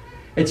rebuke.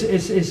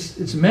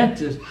 It's meant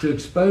to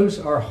expose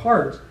our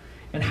hearts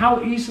and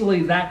how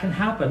easily that can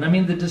happen. I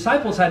mean, the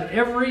disciples had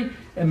every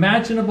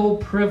imaginable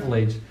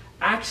privilege,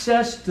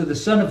 access to the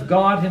Son of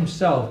God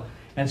himself,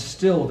 and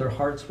still their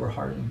hearts were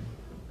hardened.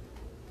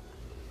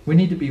 We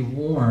need to be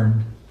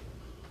warned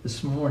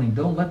this morning.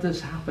 Don't let this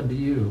happen to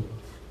you.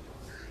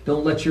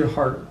 Don't let your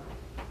heart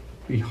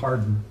be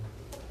hardened.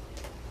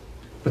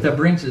 But that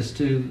brings us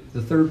to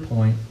the third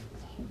point,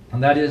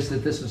 and that is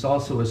that this is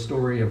also a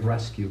story of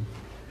rescue.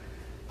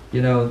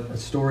 You know, a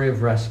story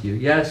of rescue.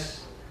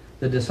 Yes,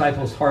 the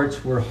disciples'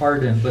 hearts were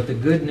hardened, but the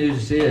good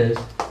news is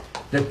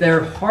that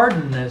their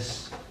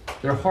hardness,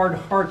 their hard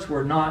hearts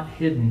were not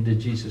hidden to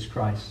Jesus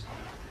Christ,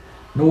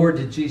 nor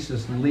did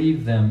Jesus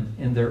leave them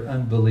in their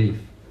unbelief.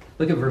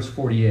 Look at verse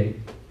 48.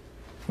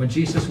 When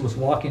Jesus was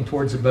walking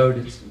towards the boat,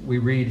 we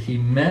read, he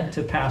meant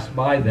to pass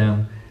by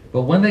them,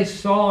 but when they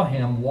saw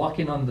him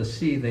walking on the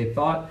sea, they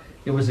thought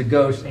it was a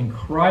ghost and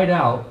cried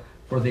out,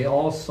 for they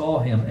all saw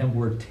him and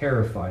were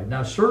terrified.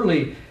 Now,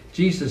 surely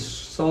Jesus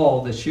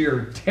saw the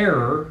sheer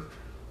terror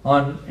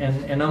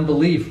and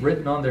unbelief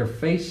written on their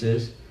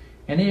faces,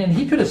 and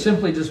he could have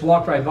simply just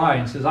walked right by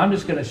and says, I'm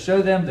just going to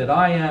show them that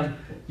I am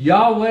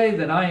Yahweh,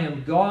 that I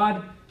am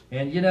God,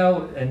 and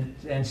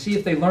and see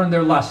if they learn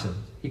their lesson.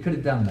 He could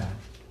have done that.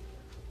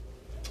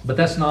 But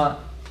that's not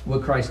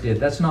what Christ did.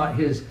 That's not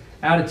his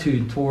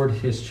attitude toward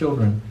his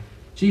children.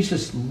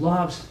 Jesus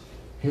loves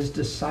his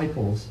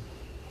disciples,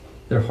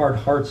 their hard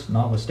hearts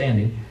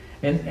notwithstanding.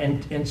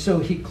 And so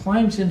he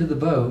climbs into the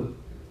boat,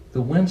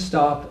 the wind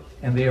stopped,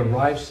 and they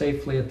arrive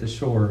safely at the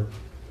shore,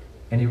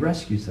 and he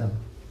rescues them.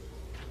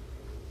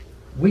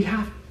 We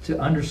have to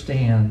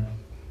understand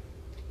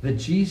that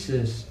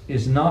Jesus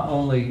is not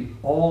only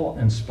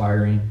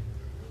awe-inspiring,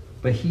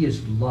 but he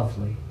is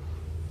lovely.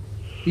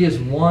 He is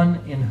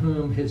one in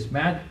whom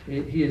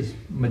he is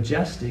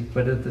majestic,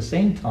 but at the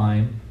same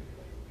time,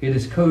 it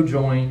is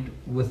co-joined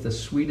with the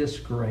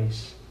sweetest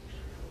grace,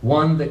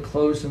 one that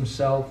clothes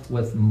himself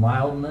with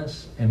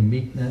mildness and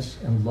meekness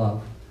and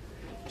love.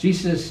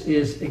 Jesus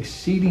is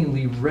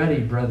exceedingly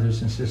ready,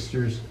 brothers and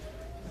sisters,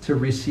 to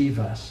receive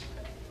us.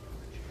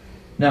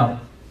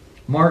 Now,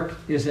 Mark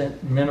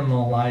isn't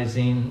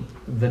minimalizing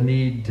the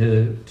need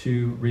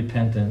to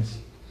repentance.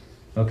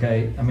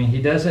 Okay? I mean,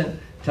 he doesn't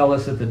tell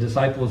us that the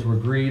disciples were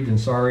grieved and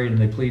sorry and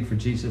they plead for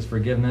Jesus'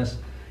 forgiveness.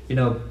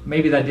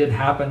 Maybe that did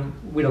happen.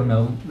 We don't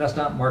know. That's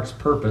not Mark's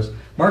purpose.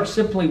 Mark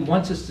simply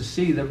wants us to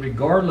see that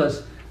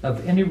regardless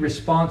of any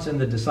response in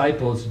the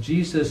disciples,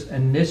 Jesus'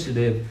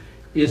 initiative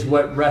is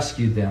what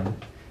rescued them.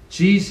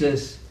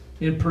 Jesus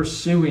in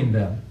pursuing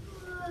them.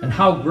 And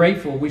how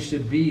grateful we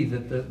should be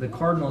that the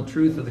cardinal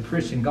truth of the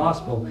Christian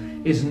gospel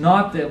is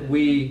not that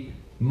we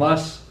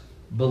must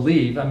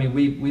believe. I mean,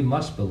 we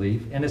must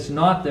believe. And it's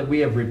not that we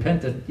have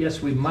repented.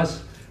 Yes, we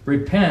must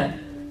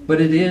repent.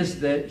 But it is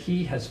that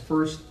he has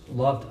first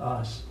loved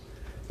us.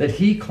 That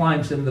he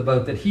climbs in the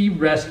boat. That he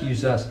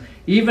rescues us.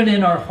 Even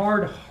in our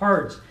hard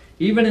hearts.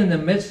 Even in the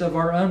midst of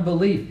our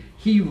unbelief.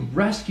 He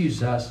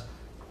rescues us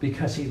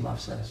because he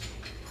loves us.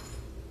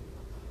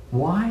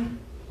 Why?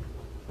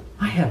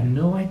 I have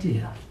no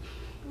idea.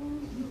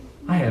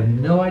 I have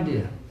no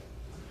idea.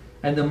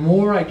 And the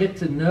more I get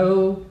to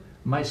know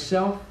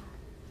myself,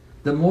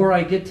 the more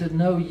I get to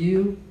know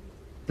you,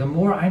 the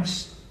more I'm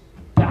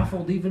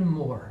baffled even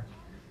more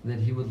that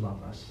he would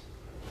love us.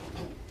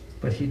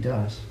 But he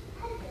does.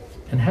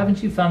 And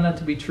haven't you found that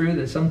to be true?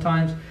 That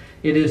sometimes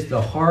it is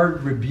the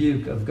hard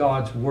rebuke of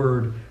God's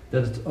word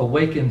that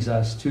awakens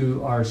us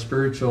to our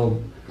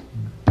spiritual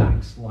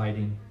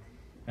backsliding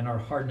and our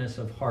hardness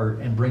of heart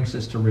and brings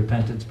us to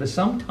repentance. But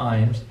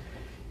sometimes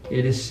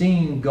it is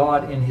seeing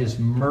God in his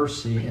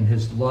mercy and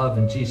his love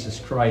in Jesus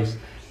Christ,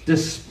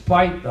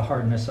 despite the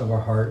hardness of our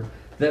heart,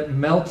 that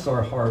melts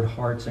our hard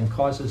hearts and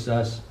causes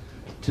us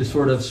to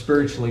sort of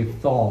spiritually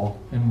thaw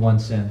in one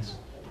sense.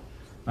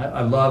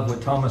 I love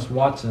what Thomas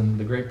Watson,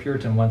 the great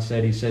Puritan, once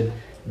said. He said,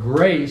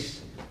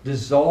 grace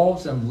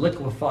dissolves and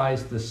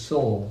liquefies the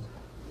soul,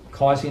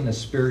 causing a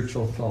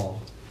spiritual thaw.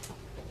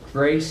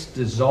 Grace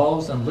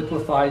dissolves and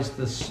liquefies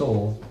the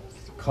soul,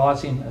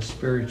 causing a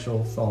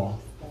spiritual thaw.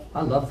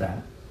 I love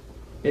that.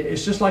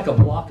 It's just like a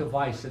block of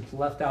ice that's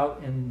left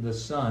out in the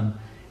sun,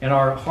 and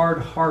our hard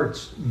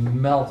hearts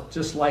melt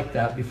just like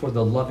that before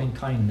the loving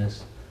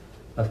kindness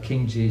of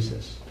King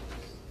Jesus.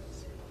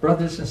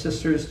 Brothers and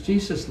sisters,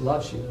 Jesus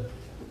loves you.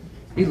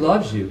 He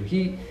loves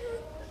you.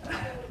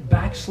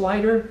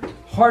 Backslider,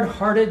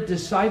 hard-hearted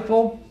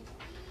disciple,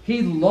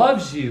 he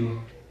loves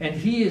you, and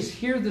he is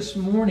here this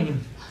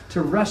morning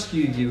to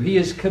rescue you. He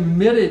is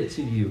committed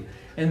to you.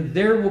 And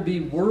there will be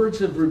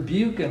words of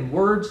rebuke and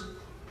words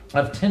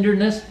of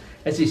tenderness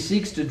as he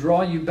seeks to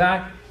draw you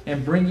back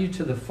and bring you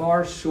to the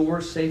far shore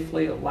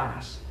safely at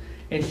last.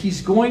 And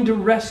he's going to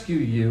rescue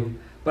you,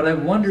 but I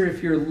wonder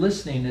if you're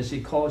listening as he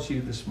calls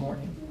you this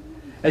morning.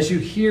 As you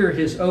hear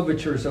his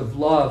overtures of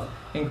love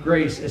and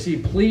grace, as he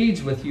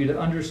pleads with you to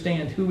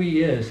understand who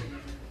he is,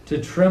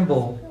 to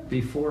tremble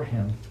before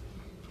him,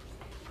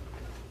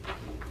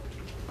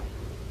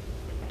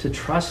 to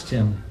trust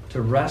him,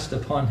 to rest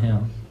upon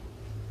him.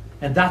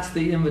 And that's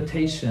the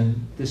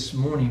invitation this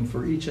morning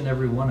for each and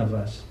every one of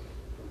us.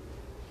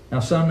 Now,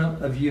 some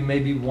of you may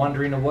be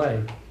wandering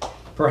away.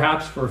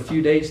 Perhaps for a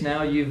few days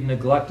now you've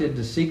neglected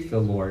to seek the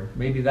Lord.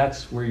 Maybe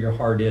that's where your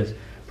heart is.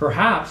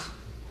 Perhaps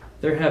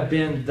there have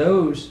been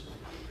those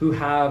who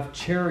have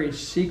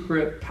cherished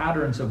secret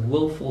patterns of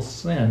willful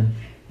sin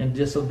and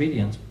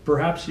disobedience.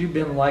 Perhaps you've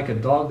been like a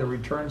dog that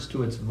returns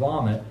to its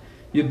vomit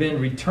You've been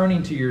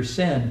returning to your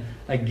sin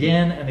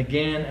again and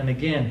again and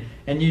again.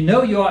 And you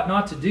know you ought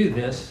not to do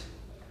this,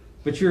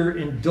 but you're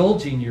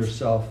indulging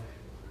yourself.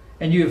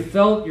 And you have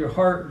felt your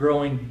heart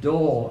growing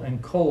dull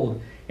and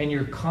cold, and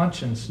your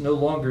conscience no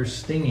longer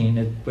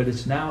stinging, but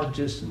it's now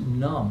just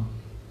numb.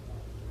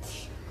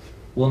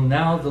 Well,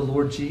 now the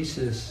Lord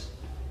Jesus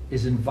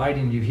is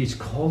inviting you. He's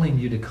calling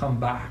you to come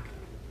back.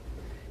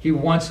 He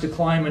wants to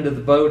climb into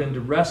the boat and to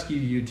rescue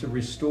you, to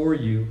restore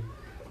you.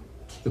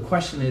 The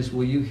question is,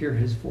 will you hear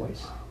his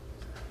voice?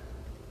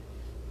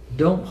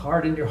 Don't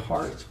harden your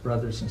hearts,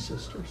 brothers and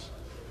sisters.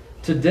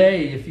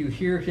 Today, if you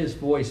hear his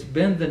voice,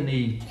 bend the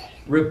knee,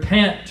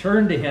 repent,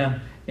 turn to him,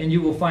 and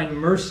you will find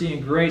mercy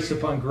and grace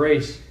upon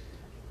grace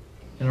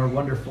in our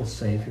wonderful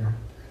Savior.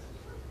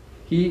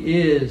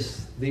 He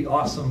is the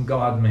awesome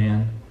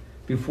God-man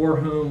before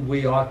whom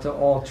we ought to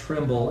all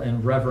tremble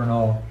and reverence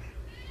awe.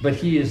 But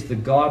he is the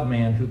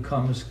God-man who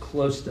comes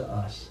close to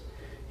us,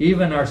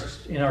 even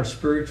in our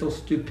spiritual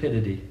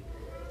stupidity.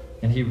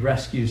 And he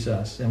rescues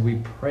us, and we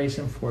praise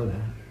him for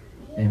that.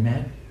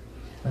 Amen?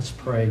 Let's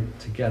pray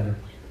together,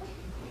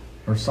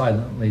 or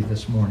silently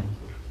this morning.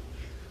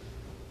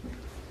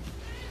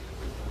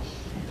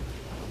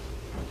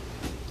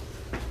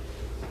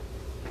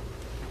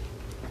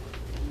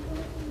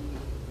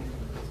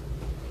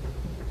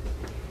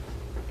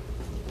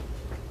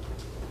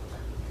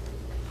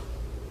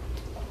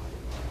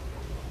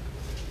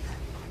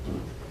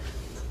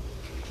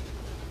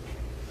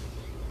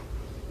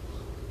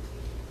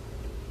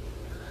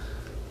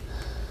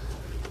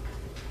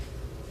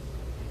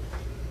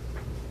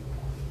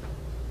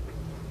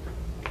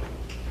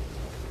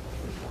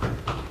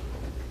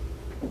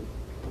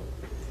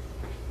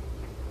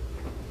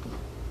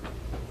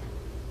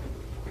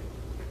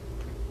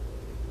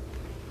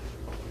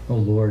 Oh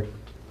Lord,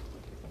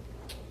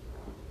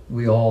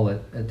 we all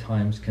at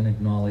times can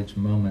acknowledge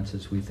moments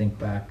as we think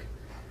back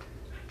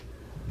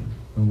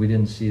when we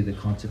didn't see the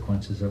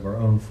consequences of our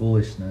own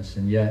foolishness,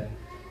 and yet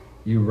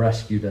you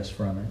rescued us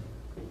from it.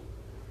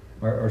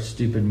 Our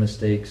stupid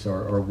mistakes,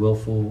 our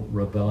willful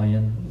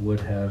rebellion would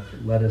have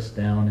led us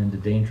down into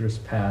dangerous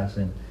paths,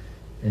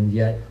 and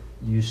yet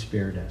you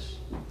spared us.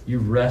 You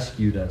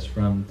rescued us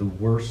from the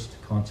worst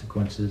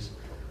consequences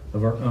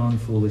of our own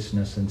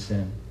foolishness and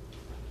sin.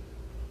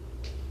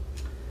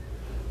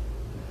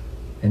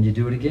 And you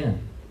do it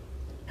again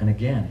and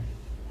again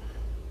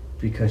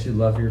because you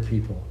love your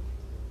people.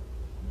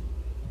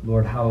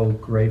 Lord, how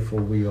grateful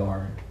we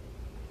are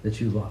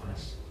that you love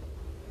us.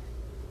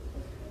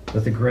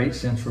 That the great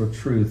central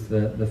truth,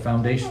 the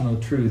foundational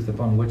truth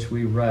upon which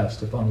we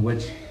rest, upon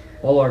which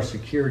all our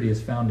security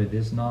is founded,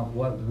 is not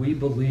what we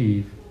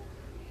believe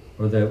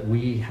or that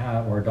we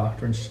have our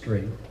doctrine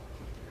straight.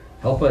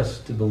 Help us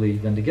to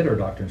believe and to get our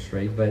doctrine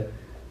straight, but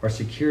our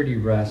security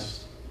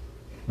rests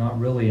not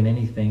really in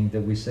anything that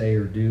we say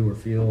or do or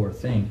feel or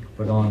think,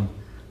 but on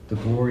the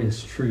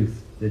glorious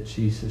truth that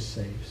Jesus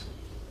saves.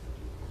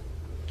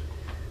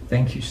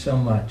 Thank you so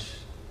much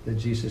that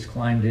Jesus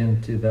climbed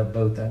into that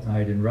boat that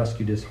night and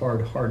rescued his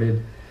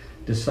hard-hearted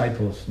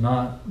disciples,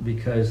 not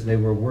because they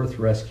were worth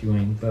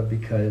rescuing, but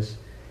because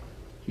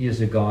he is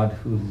a God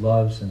who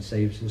loves and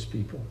saves his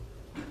people.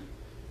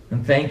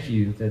 And thank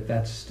you that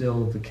that's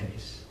still the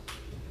case.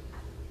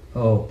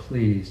 Oh,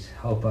 please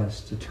help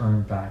us to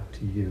turn back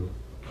to you.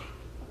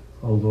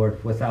 Oh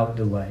Lord, without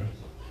delay,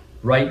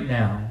 right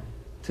now,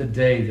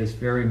 today, this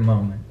very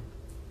moment.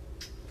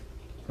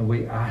 And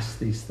we ask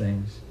these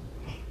things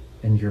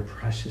in your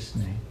precious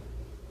name.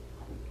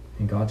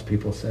 And God's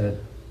people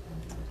said,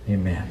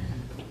 amen.